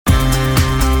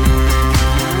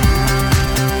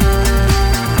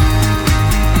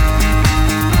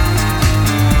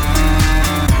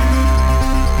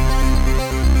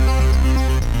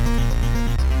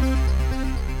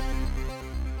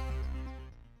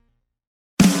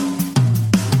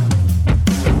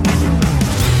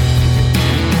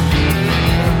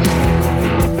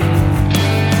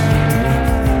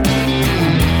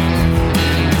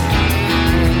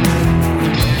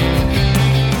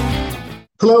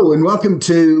Hello and welcome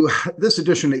to this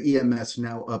edition of EMS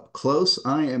Now Up Close.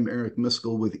 I am Eric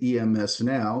Miskell with EMS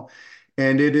Now,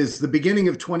 and it is the beginning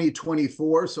of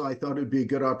 2024, so I thought it'd be a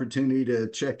good opportunity to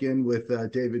check in with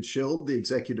David Schild, the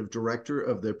Executive Director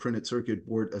of the Printed Circuit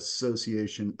Board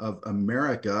Association of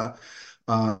America.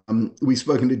 We've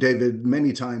spoken to David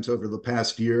many times over the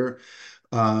past year,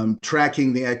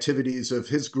 tracking the activities of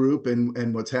his group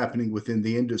and what's happening within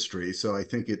the industry. So I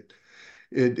think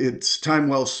it's time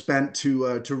well spent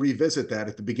to revisit that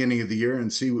at the beginning of the year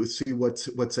and see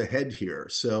what's ahead here.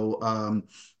 So,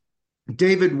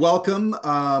 David, welcome.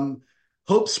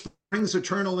 Hope springs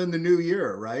eternal in the new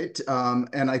year, right?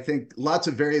 And I think lots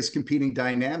of various competing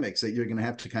dynamics that you're going to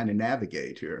have to kind of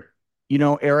navigate here.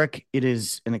 Eric, it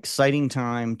is an exciting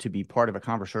time to be part of a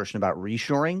conversation about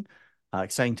reshoring,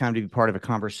 exciting time to be part of a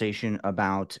conversation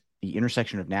about the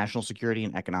intersection of national security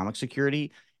and economic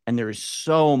security. And there is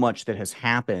so much that has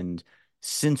happened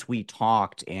since we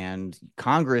talked, and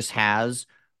Congress has,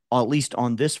 at least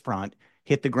on this front,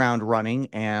 hit the ground running.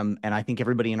 And I think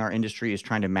everybody in our industry is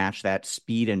trying to match that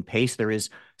speed and pace. There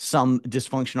is some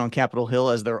dysfunction on Capitol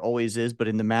Hill, as there always is, but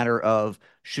in the matter of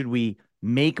should we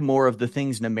make more of the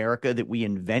things in America that we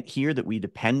invent here, that we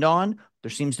depend on, there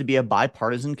seems to be a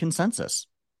bipartisan consensus.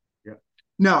 Yeah.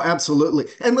 No, absolutely.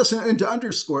 And listen, and to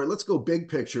underscore it, let's go big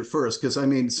picture first, because I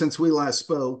mean, since we last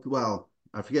spoke, well,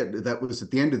 I forget that was at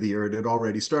the end of the year, it had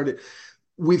already started.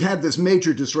 We've had this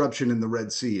major disruption in the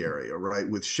Red Sea area, right,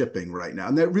 with shipping right now.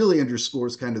 And that really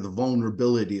underscores kind of the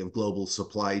vulnerability of global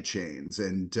supply chains.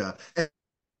 And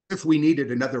if we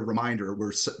needed another reminder,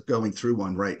 we're going through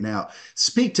one right now.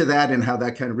 Speak to that and how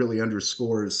that kind of really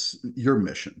underscores your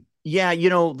mission. Yeah,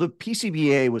 the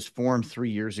PCBAA was formed 3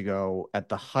 years ago at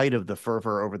the height of the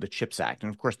fervor over the CHIPS Act.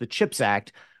 And of course, the CHIPS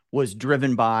Act was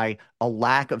driven by a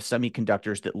lack of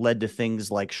semiconductors that led to things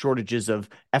like shortages of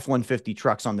F-150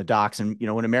 trucks on the docks. And,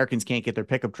 when Americans can't get their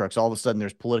pickup trucks, all of a sudden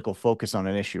there's political focus on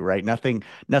an issue, right? Nothing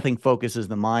focuses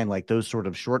the mind like those sort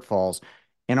of shortfalls.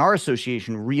 And our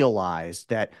association realized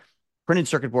that printed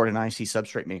circuit board and IC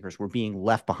substrate makers were being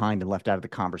left behind and left out of the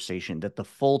conversation, that the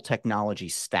full technology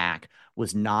stack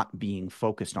was not being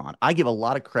focused on. I give a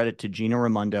lot of credit to Gina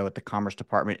Raimondo at the Commerce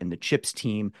Department and the CHIPS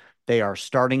team. They are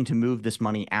starting to move this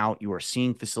money out. You are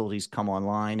seeing facilities come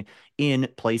online in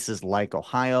places like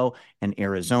Ohio and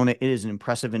Arizona. It is an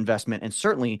impressive investment. And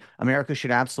certainly, America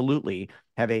should absolutely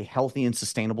have a healthy and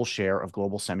sustainable share of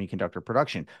global semiconductor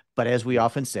production. But as we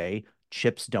often say,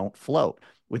 chips don't float.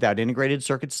 Without integrated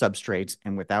circuit substrates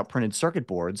and without printed circuit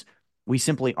boards, we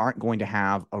simply aren't going to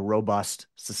have a robust,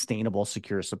 sustainable,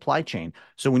 secure supply chain.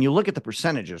 So when you look at the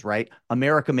percentages, right,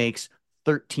 America makes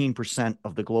 13%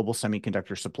 of the global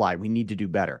semiconductor supply. We need to do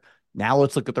better. Now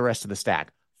let's look at the rest of the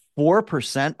stack.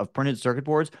 4% of printed circuit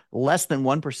boards, less than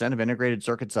 1% of integrated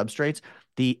circuit substrates.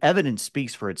 The evidence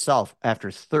speaks for itself.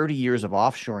 After 30 years of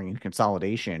offshoring and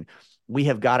consolidation, we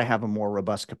have got to have a more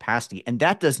robust capacity. And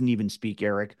that doesn't even speak,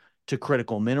 Eric, to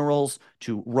critical minerals,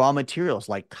 to raw materials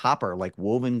like copper, like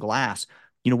woven glass.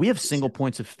 We have single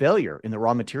points of failure in the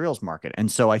raw materials market.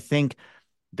 And so I think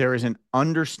there is an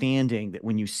understanding that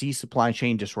when you see supply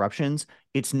chain disruptions,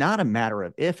 it's not a matter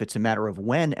of if, it's a matter of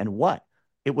when and what.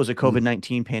 It was a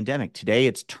COVID-19 pandemic. Today,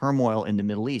 it's turmoil in the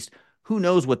Middle East. Who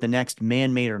knows what the next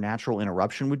man-made or natural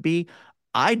interruption would be?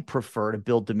 I'd prefer to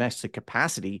build domestic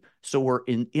capacity so we're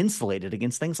insulated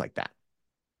against things like that.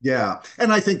 Yeah,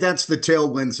 and I think that's the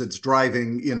tailwinds that's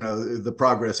driving, the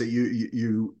progress that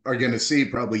you are going to see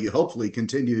probably, hopefully,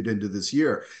 continued into this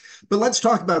year. But let's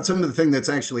talk about some of the thing that's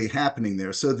actually happening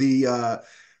there. So the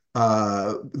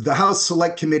House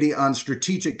Select Committee on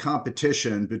Strategic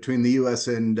Competition between the U.S.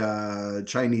 and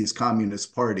Chinese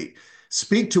Communist Party.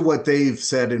 Speak to what they've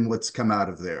said and what's come out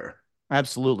of there.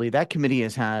 Absolutely. That committee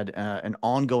has had an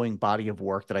ongoing body of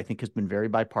work that I think has been very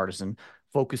bipartisan,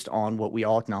 focused on what we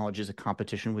all acknowledge is a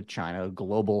competition with China, a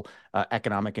global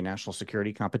economic and national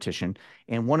security competition.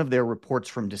 And one of their reports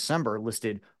from December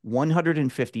listed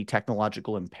 150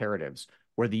 technological imperatives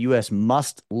where the U.S.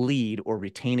 must lead or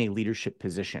retain a leadership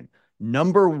position.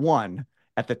 Number one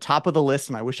at the top of the list,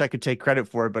 and I wish I could take credit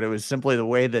for it, but it was simply the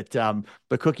way that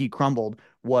the cookie crumbled,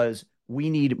 was we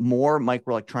need more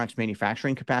microelectronics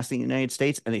manufacturing capacity in the United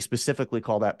States, and they specifically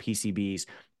call that PCBs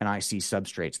and IC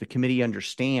substrates. The committee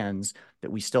understands that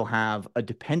we still have a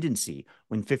dependency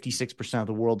when 56% of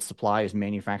the world's supply is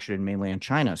manufactured in mainland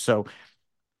China. So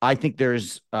I think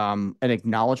there's an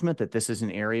acknowledgement that this is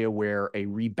an area where a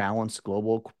rebalanced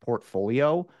global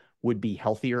portfolio would be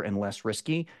healthier and less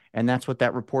risky, and that's what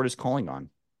that report is calling on.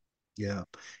 Yeah.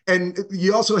 And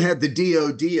you also had the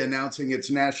DoD announcing its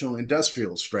national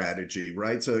industrial strategy,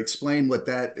 right? So explain what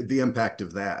the impact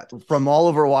of that. From all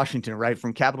over Washington, right?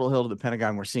 From Capitol Hill to the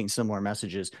Pentagon, we're seeing similar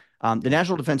messages. The Yeah.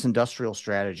 National Defense Industrial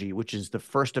Strategy, which is the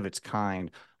first of its kind,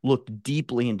 looked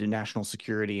deeply into national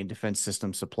security and defense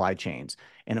system supply chains.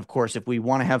 And of course, if we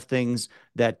want to have things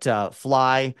that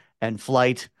fly and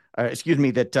flight, excuse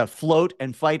me, that float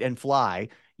and fight and fly,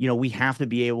 we have to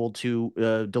be able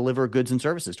to deliver goods and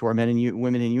services to our men and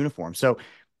women in uniform. So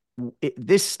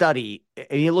this study,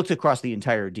 and it looked across the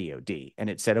entire DoD, and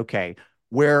it said, okay,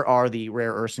 where are the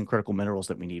rare earths and critical minerals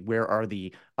that we need? Where are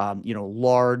the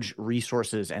large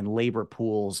resources and labor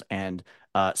pools and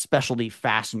specialty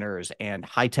fasteners and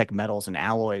high tech metals and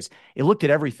alloys? It looked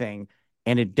at everything,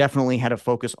 and it definitely had a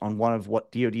focus on one of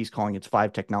what DoD is calling its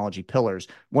 5 technology pillars.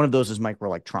 One of those is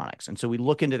microelectronics, and so we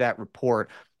look into that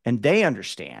report, and they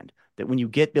understand that when you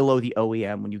get below the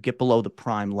OEM, when you get below the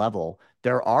prime level,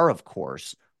 there are, of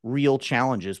course, real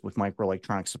challenges with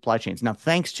microelectronic supply chains. Now,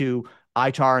 thanks to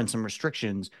ITAR and some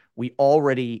restrictions, we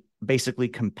already basically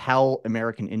compel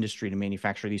American industry to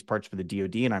manufacture these parts for the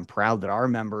DoD, and I'm proud that our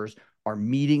members are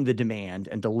meeting the demand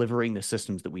and delivering the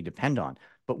systems that we depend on.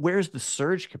 But where's the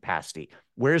surge capacity?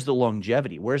 Where's the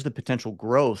longevity? Where's the potential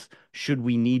growth should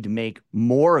we need to make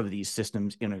more of these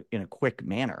systems in a quick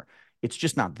manner? It's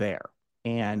just not there.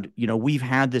 And, we've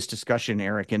had this discussion,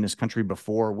 Eric, in this country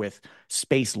before with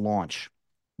space launch,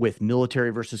 with military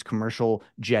versus commercial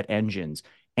jet engines.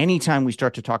 Anytime we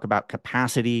start to talk about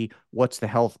capacity, what's the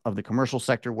health of the commercial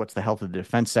sector, what's the health of the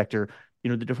defense sector,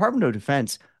 the Department of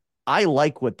Defense, I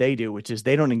like what they do, which is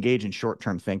they don't engage in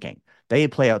short-term thinking. They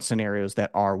play out scenarios that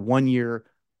are 1 year,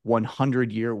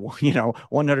 100 year,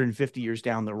 150 years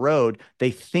down the road.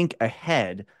 They think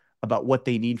ahead about what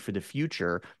they need for the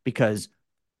future because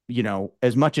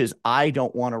as much as I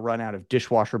don't want to run out of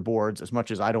dishwasher boards, as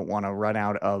much as I don't want to run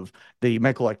out of the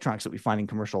microelectronics that we find in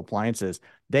commercial appliances,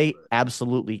 they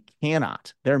absolutely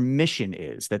cannot. Their mission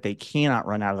is that they cannot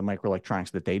run out of the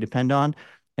microelectronics that they depend on.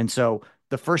 And so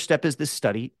the first step is this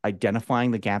study,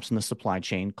 identifying the gaps in the supply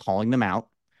chain, calling them out.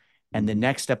 And the Mhm.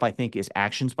 next step, I think, is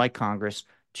actions by Congress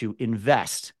to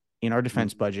invest in our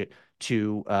defense Mhm. budget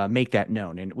to make that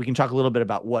known. And we can talk a little bit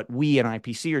about what we and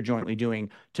IPC are jointly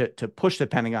doing to push the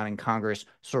Pentagon and Congress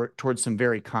towards some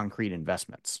very concrete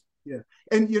investments. Yeah.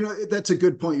 And, that's a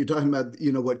good point. You're talking about,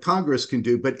 what Congress can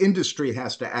do, but industry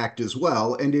has to act as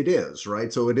well. And it is,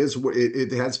 right? So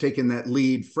it has taken that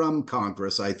lead from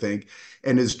Congress, I think,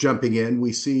 and is jumping in.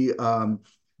 We see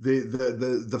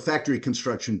the factory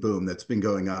construction boom that's been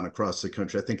going on across the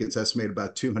country. I think it's estimated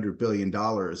about $200 billion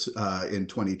in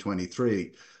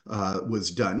 2023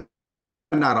 was done.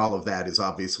 Not all of that is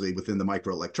obviously within the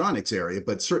microelectronics area,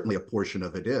 but certainly a portion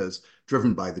of it is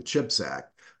driven by the CHIPS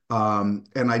Act.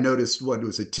 And I noticed what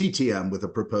was a TTM with a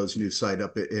proposed new site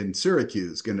up in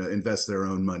Syracuse, going to invest their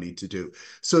own money to do.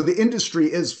 So the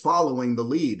industry is following the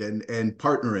lead and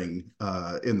partnering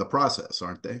in the process,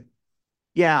 aren't they?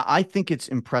 Yeah, I think it's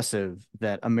impressive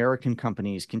that American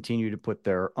companies continue to put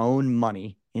their own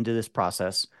money into this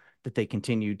process, that they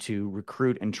continue to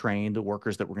recruit and train the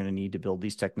workers that we're going to need to build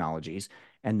these technologies,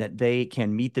 and that they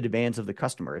can meet the demands of the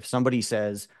customer. If somebody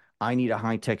says, I need a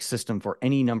high tech system for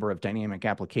any number of dynamic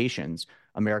applications,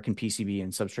 American PCB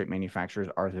and substrate manufacturers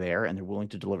are there and they're willing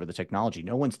to deliver the technology.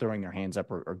 No one's throwing their hands up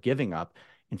or giving up.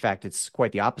 In fact, it's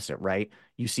quite the opposite, right?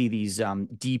 You see these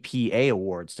DPA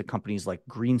awards to companies like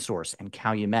GreenSource and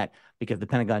Calumet because the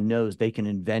Pentagon knows they can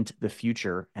invent the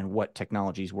future and what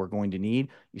technologies we're going to need.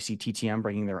 You see TTM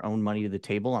bringing their own money to the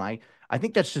table. And I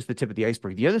think that's just the tip of the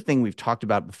iceberg. The other thing we've talked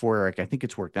about before, Eric, I think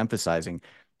it's worth emphasizing,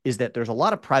 is that there's a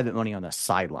lot of private money on the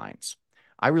sidelines.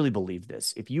 I really believe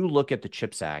this. If you look at the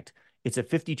CHIPS Act, it's a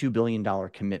 $52 billion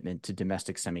commitment to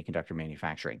domestic semiconductor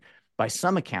manufacturing. By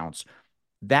some accounts,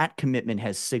 that commitment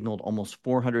has signaled almost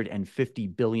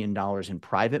 $450 billion in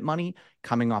private money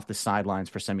coming off the sidelines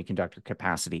for semiconductor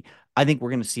capacity. I think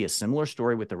we're going to see a similar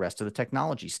story with the rest of the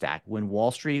technology stack. When Wall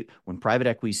Street, when private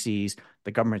equity sees the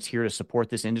government's here to support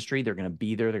this industry, they're going to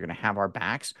be there, they're going to have our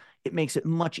backs. It makes it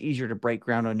much easier to break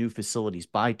ground on new facilities,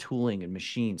 buy tooling and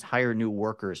machines, hire new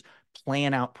workers,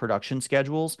 plan out production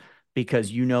schedules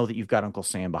because you know that you've got Uncle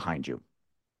Sam behind you.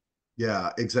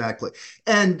 Yeah, exactly.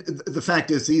 And the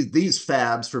fact is, these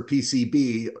fabs for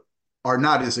PCB are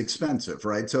not as expensive,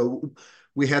 right? So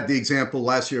we had the example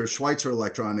last year of Schweitzer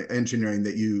Electronic Engineering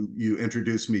that you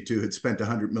introduced me to had spent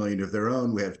 100 million of their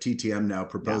own. We have TTM now Yeah.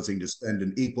 proposing to spend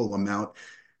an equal amount.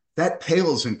 That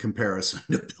pales in comparison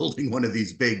to building one of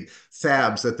these big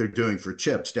fabs that they're doing for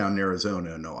chips down in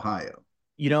Arizona and Ohio.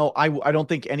 I don't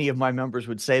think any of my members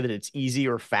would say that it's easy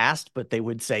or fast, but they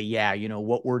would say, yeah,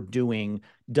 what we're doing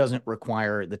doesn't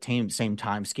require the same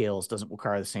time scales, doesn't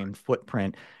require the same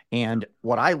footprint. And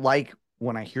what I like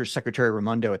when I hear Secretary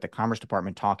Raimondo at the Commerce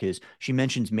Department talk is she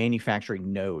mentions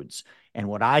manufacturing nodes. And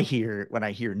what I hear when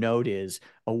I hear node is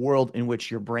a world in which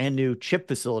your brand new chip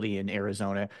facility in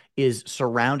Arizona is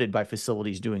surrounded by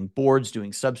facilities doing boards,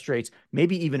 doing substrates,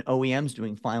 maybe even OEMs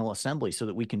doing final assembly so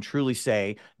that we can truly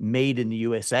say made in the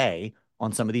USA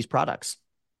on some of these products.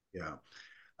 Yeah.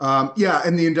 Yeah,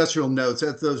 and the industrial nodes,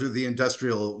 those are the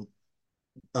industrial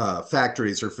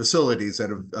factories or facilities that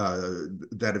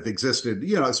have existed,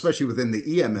 especially within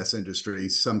the EMS industry.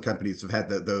 Some companies have had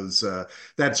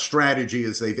that strategy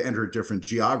as they've entered different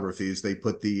geographies. They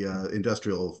put the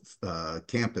industrial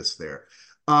campus there.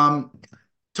 Um,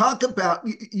 Talk about,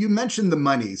 you mentioned the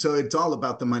money, so it's all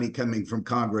about the money coming from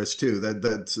Congress too.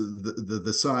 That's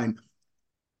the sign.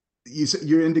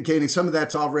 You're indicating some of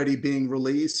that's already being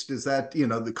released. Is that,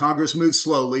 the Congress moves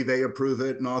slowly, they approve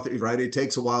it, and right? It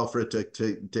takes a while for it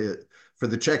for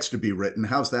the checks to be written.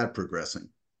 How's that progressing?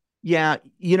 Yeah,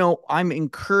 I'm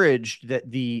encouraged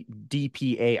that the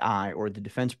DPAI, or the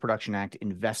Defense Production Act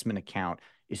investment account,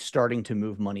 is starting to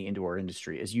move money into our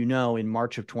industry. As you know, in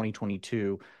March of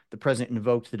 2022, the president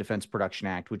invoked the Defense Production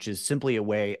Act, which is simply a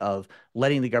way of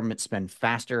letting the government spend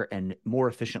faster and more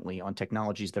efficiently on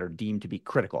technologies that are deemed to be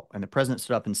critical. And the president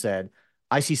stood up and said,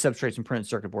 IC substrates and printed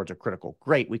circuit boards are critical.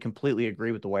 Great. We completely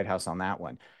agree with the White House on that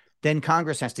one. Then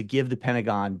Congress has to give the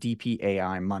Pentagon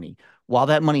DPAI money. While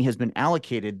that money has been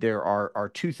allocated, there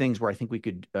are two things where I think we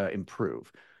could improve.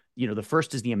 The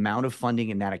first is the amount of funding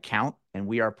in that account, and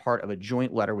we are part of a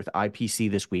joint letter with IPC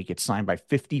this week. It's signed by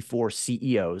 54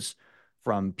 CEOs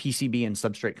from PCB and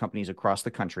substrate companies across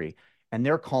the country, and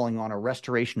they're calling on a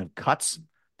restoration of cuts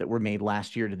that were made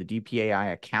last year to the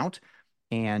DPAI account,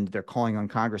 and they're calling on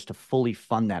Congress to fully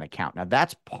fund that account. Now,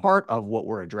 that's part of what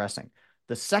we're addressing.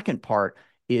 The second part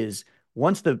is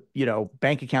once the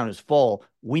bank account is full,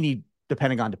 we need the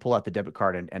Pentagon to pull out the debit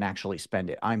card and actually spend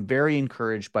it. I'm very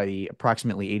encouraged by the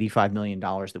approximately $85 million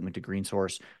that went to Green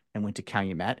Source and went to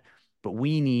Calumet, but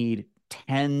we need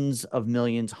tens of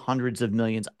millions, hundreds of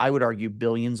millions, I would argue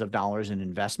billions of dollars in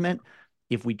investment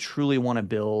if we truly want to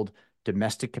build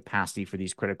domestic capacity for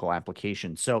these critical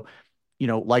applications. So,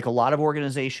 like a lot of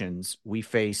organizations, we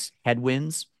face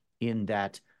headwinds in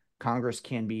that Congress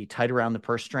can be tight around the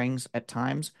purse strings at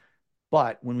times.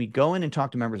 But when we go in and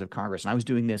talk to members of Congress, and I was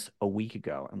doing this a week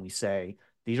ago, and we say,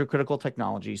 these are critical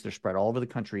technologies. They're spread all over the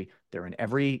country. They're in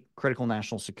every critical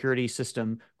national security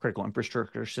system, critical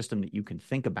infrastructure system that you can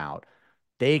think about.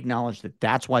 They acknowledge that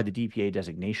that's why the DPA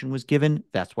designation was given.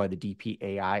 That's why the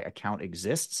DPAI account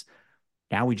exists.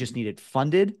 Now we just need it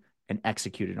funded and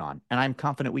executed on. And I'm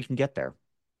confident we can get there.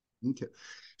 Okay.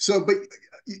 So, but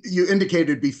you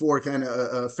indicated before kind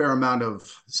of a fair amount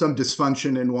of some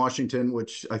dysfunction in Washington,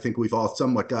 which I think we've all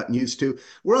somewhat gotten used to.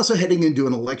 We're also heading into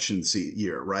an election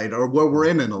year, right? Or we're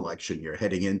in an election year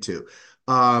heading into,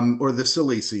 or the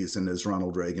silly season, as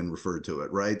Ronald Reagan referred to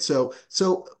it, right? So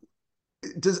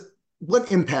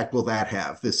what impact will that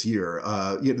have this year?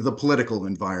 The political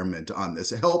environment on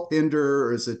this, help, hinder,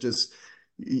 or is it just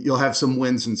you'll have some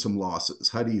wins and some losses?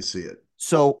 How do you see it?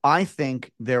 So I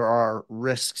think there are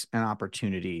risks and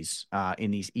opportunities in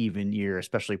these even year,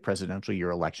 especially presidential year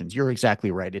elections. You're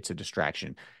exactly right. It's a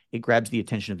distraction. It grabs the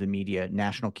attention of the media.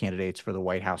 National candidates for the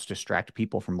White House distract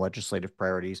people from legislative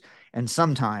priorities. And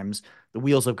sometimes the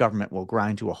wheels of government will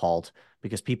grind to a halt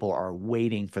because people are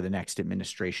waiting for the next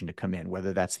administration to come in,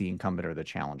 whether that's the incumbent or the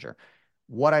challenger.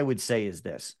 What I would say is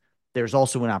this. There's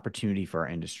also an opportunity for our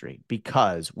industry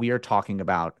because we are talking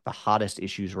about the hottest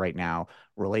issues right now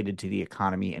related to the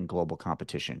economy and global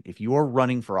competition. If you are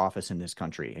running for office in this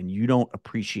country and you don't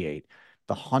appreciate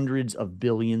the hundreds of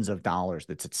billions of dollars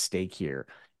that's at stake here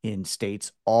in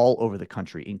states all over the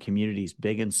country, in communities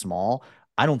big and small,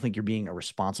 I don't think you're being a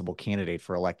responsible candidate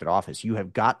for elected office. You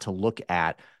have got to look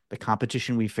at the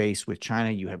competition we face with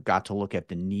China. You have got to look at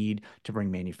the need to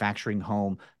bring manufacturing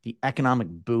home, the economic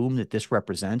boom that this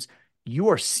represents. You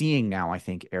are seeing now, I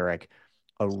think, Eric,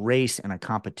 a race and a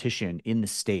competition in the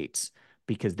states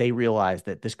because they realize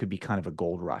that this could be kind of a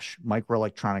gold rush.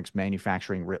 Microelectronics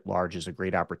manufacturing writ large is a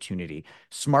great opportunity.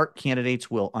 Smart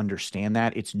candidates will understand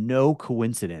that. It's no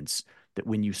coincidence that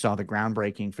when you saw the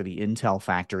groundbreaking for the Intel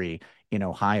factory in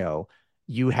Ohio,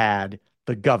 you had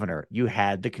the governor, you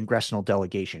had the congressional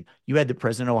delegation, you had the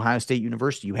president of Ohio State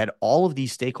University, you had all of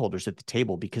these stakeholders at the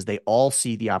table because they all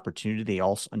see the opportunity, they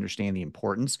all understand the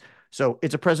importance. So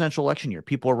it's a presidential election year.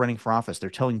 People are running for office. They're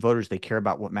telling voters they care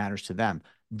about what matters to them.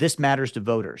 This matters to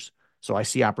voters. So I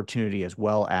see opportunity as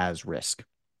well as risk.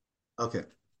 Okay,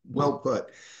 well put.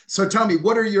 So tell me,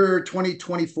 what are your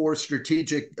 2024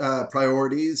 strategic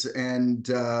priorities, and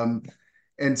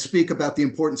speak about the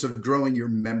importance of growing your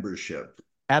membership.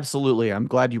 Absolutely. I'm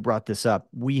glad you brought this up.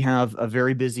 We have a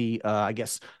very busy, I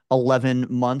guess, 11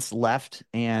 months left,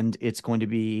 and it's going to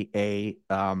be a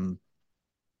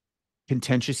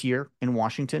contentious year in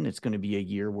Washington. It's going to be a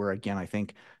year where, again, I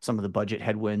think some of the budget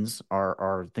headwinds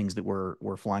are things that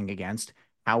we're flying against.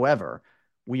 However,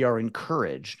 we are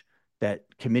encouraged that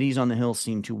committees on the Hill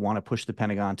seem to want to push the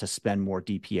Pentagon to spend more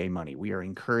DPA money. We are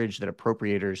encouraged that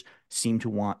appropriators seem to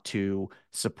want to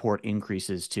support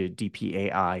increases to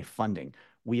DPAI funding.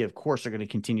 We, of course, are going to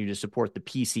continue to support the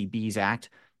PCBs Act,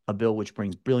 a bill which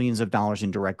brings billions of dollars in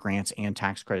direct grants and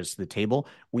tax credits to the table.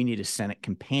 We need a Senate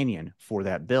companion for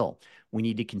that bill. We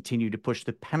need to continue to push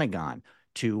the Pentagon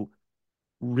to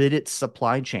rid its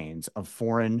supply chains of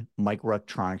foreign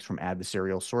microelectronics from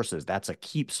adversarial sources. That's a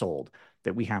keep sold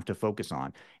that we have to focus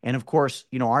on. And of course,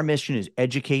 our mission is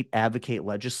educate, advocate,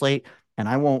 legislate. And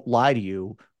I won't lie to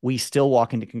you, we still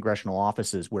walk into congressional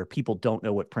offices where people don't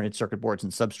know what printed circuit boards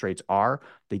and substrates are.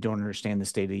 They don't understand the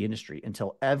state of the industry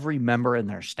until every member and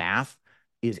their staff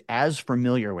is as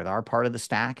familiar with our part of the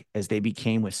stack as they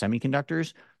became with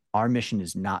semiconductors. Our mission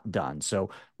is not done.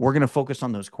 So we're going to focus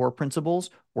on those core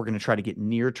principles. We're going to try to get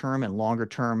near-term and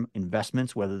longer-term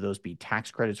investments, whether those be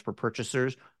tax credits for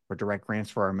purchasers or direct grants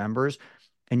for our members.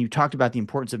 And you talked about the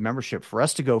importance of membership. For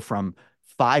us to go from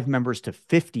 5 members to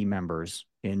 50 members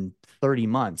in 30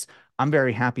 months, I'm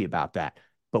very happy about that.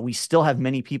 But we still have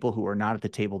many people who are not at the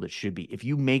table that should be. If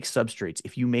you make substrates,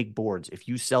 if you make boards, if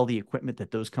you sell the equipment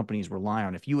that those companies rely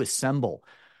on, if you assemble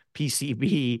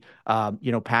PCB,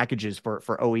 packages for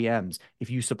OEMs, if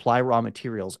you supply raw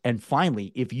materials, and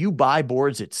finally, if you buy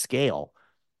boards at scale,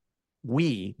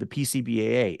 we, the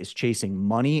PCBAA, is chasing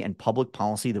money and public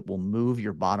policy that will move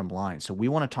your bottom line. So we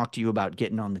want to talk to you about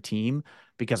getting on the team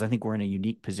because I think we're in a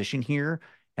unique position here,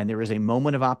 and there is a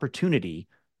moment of opportunity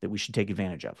that we should take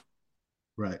advantage of.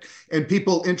 Right. And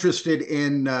people interested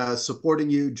in supporting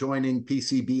you, joining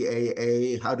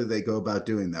PCBAA, how do they go about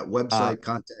doing that? Uh, Website,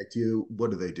 contact you?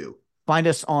 What do they do? Find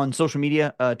us on social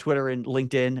media, Twitter and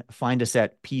LinkedIn. Find us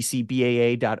at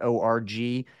pcbaa.org.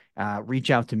 Reach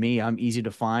out to me. I'm easy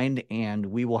to find, and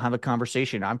we will have a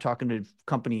conversation. I'm talking to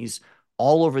companies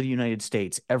all over the United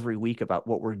States every week about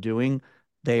what we're doing.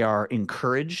 They are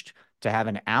encouraged to have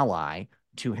an ally,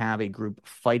 to have a group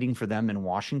fighting for them in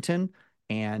Washington.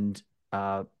 And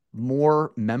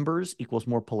more members equals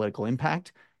more political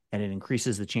impact, and it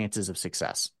increases the chances of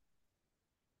success.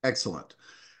 Excellent.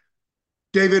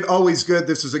 David, always good.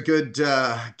 This is a good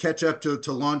catch up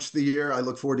to launch the year. I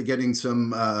look forward to getting some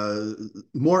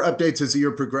more updates as the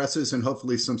year progresses and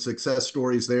hopefully some success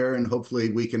stories there. And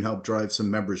hopefully we can help drive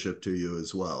some membership to you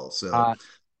as well. So Uh,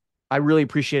 I really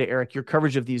appreciate it, Eric. Your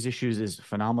coverage of these issues is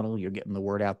phenomenal. You're getting the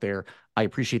word out there. I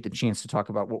appreciate the chance to talk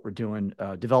about what we're doing.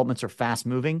 Developments are fast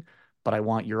moving, but I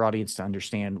want your audience to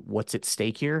understand what's at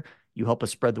stake here. You help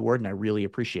us spread the word, and I really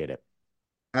appreciate it.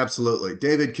 absolutely.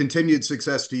 David, continued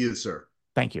success to you, sir.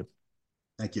 Thank you.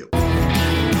 Thank you.